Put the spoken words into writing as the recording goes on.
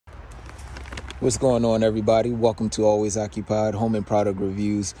What's going on, everybody? Welcome to Always Occupied Home and Product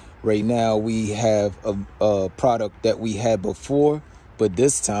Reviews. Right now we have a product that we had before, but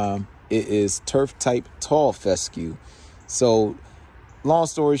this time it is turf type tall fescue. So long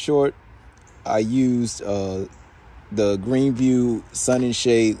story short, I used the GreenView Sun and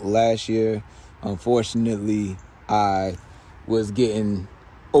Shade last year. Unfortunately, I was getting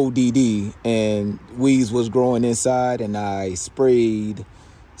ODD and weeds was growing inside, and I sprayed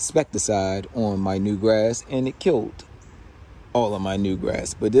insecticide on my new grass and it killed all of my new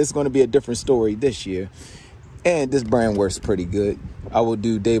grass. But this is going to be a different story this year, and this brand works pretty good. I will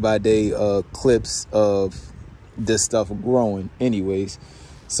do day by day clips of this stuff growing anyways.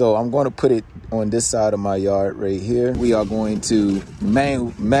 So I'm going to put it on this side of my yard right here. We are going to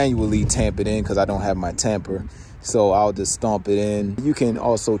manually tamp it in because I don't have my tamper. So I'll just stomp it in. You can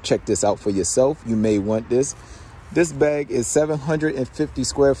also check this out for yourself. You may want this. This bag is 750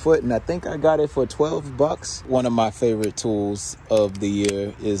 square foot, and I think I got it for 12 bucks. One of my favorite tools of the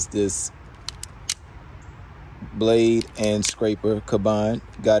year is this blade and scraper combined.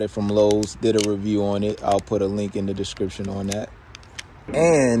 Got it from Lowe's, did a review on it. I'll put a link in the description on that.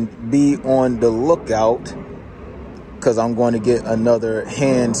 And be on the lookout, because I'm going to get another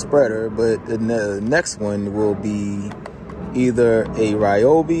hand spreader, but the next one will be either a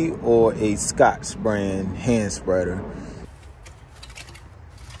Ryobi or a Scotch brand hand spreader.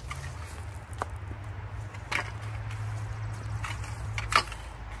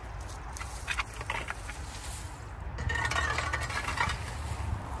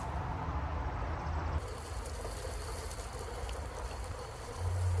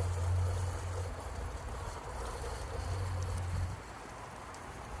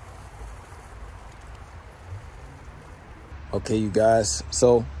 Okay, you guys,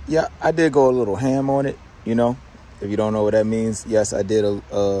 so yeah, I did go a little ham on it, you know. If you don't know what that means, yes, I did.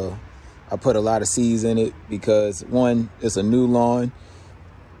 I put a lot of seeds in it because, one, it's a new lawn,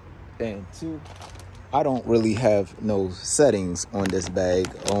 and two, I don't really have no settings on this bag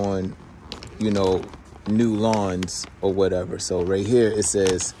on, you know, new lawns or whatever. So right here it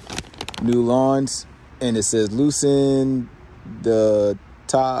says new lawns, and it says loosen the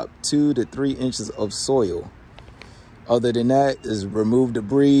top 2 to 3 inches of soil. Other than that is remove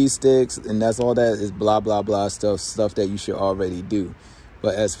debris, sticks, and that's all that is blah, blah, blah stuff that you should already do.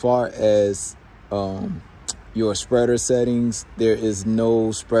 But as far as your spreader settings, there is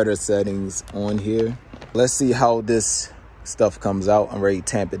no spreader settings on here. Let's see how this stuff comes out. I'm ready to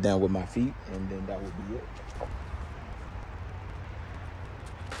tamp it down with my feet, and then that will be it.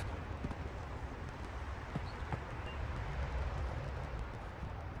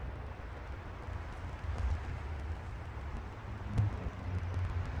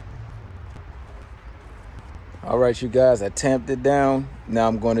 All right, you guys, I tamped it down. Now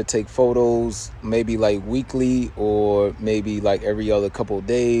I'm going to take photos, maybe like weekly or maybe like every other couple of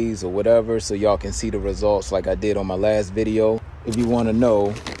days or whatever, so y'all can see the results like I did on my last video. If you want to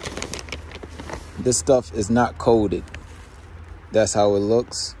know, this stuff is not coated. That's how it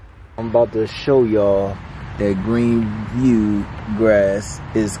looks. I'm about to show y'all that GreenView grass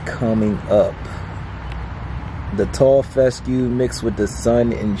is coming up. The tall fescue mixed with the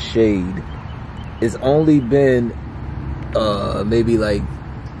sun and shade. It's only been maybe like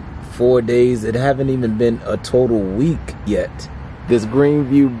 4 days. It haven't even been a total week yet. This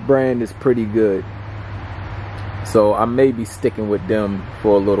GreenView brand is pretty good, so I may be sticking with them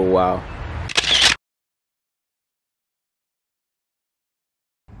for a little while.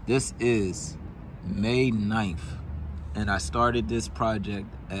 This is May 9th, and I started this project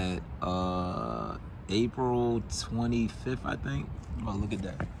at April 25th, I think. Oh, look at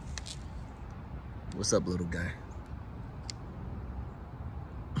that. What's up, little guy?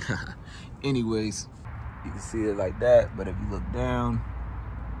 Anyways, you can see it like that, but if you look down,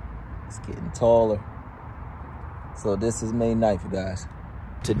 it's getting taller. So this is May 9th, you guys.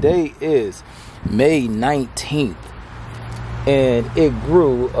 Today is May 19th, and it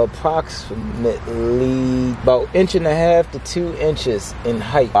grew approximately about 1.5 to 2 inches in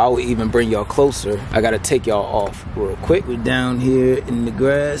height. I will even bring y'all closer. I gotta take y'all off real quick. We're down here in the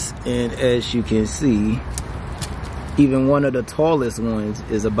grass, and as you can see, even one of the tallest ones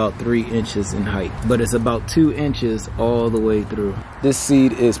is about 3 inches in height, but it's about 2 inches all the way through. This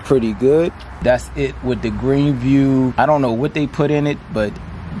seed is pretty good. That's it with the GreenView. I don't know what they put in it, but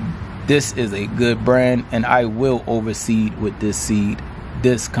this is a good brand, and I will overseed with this seed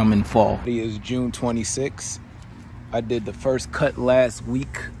this coming fall. It is June 26th. I did the first cut last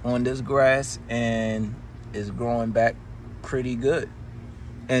week on this grass, and it's growing back pretty good.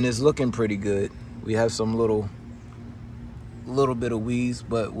 And it's looking pretty good. We have some little little bit of weeds,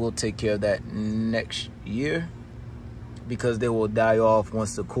 but we'll take care of that next year because they will die off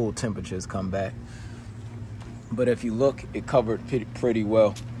once the cool temperatures come back. But if you look, it covered pretty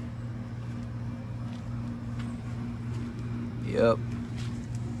well. Yep.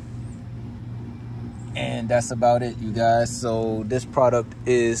 And that's about it, you guys. So this product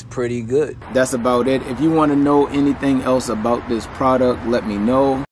is pretty good. That's about it. If you want to know anything else about this product, let me know.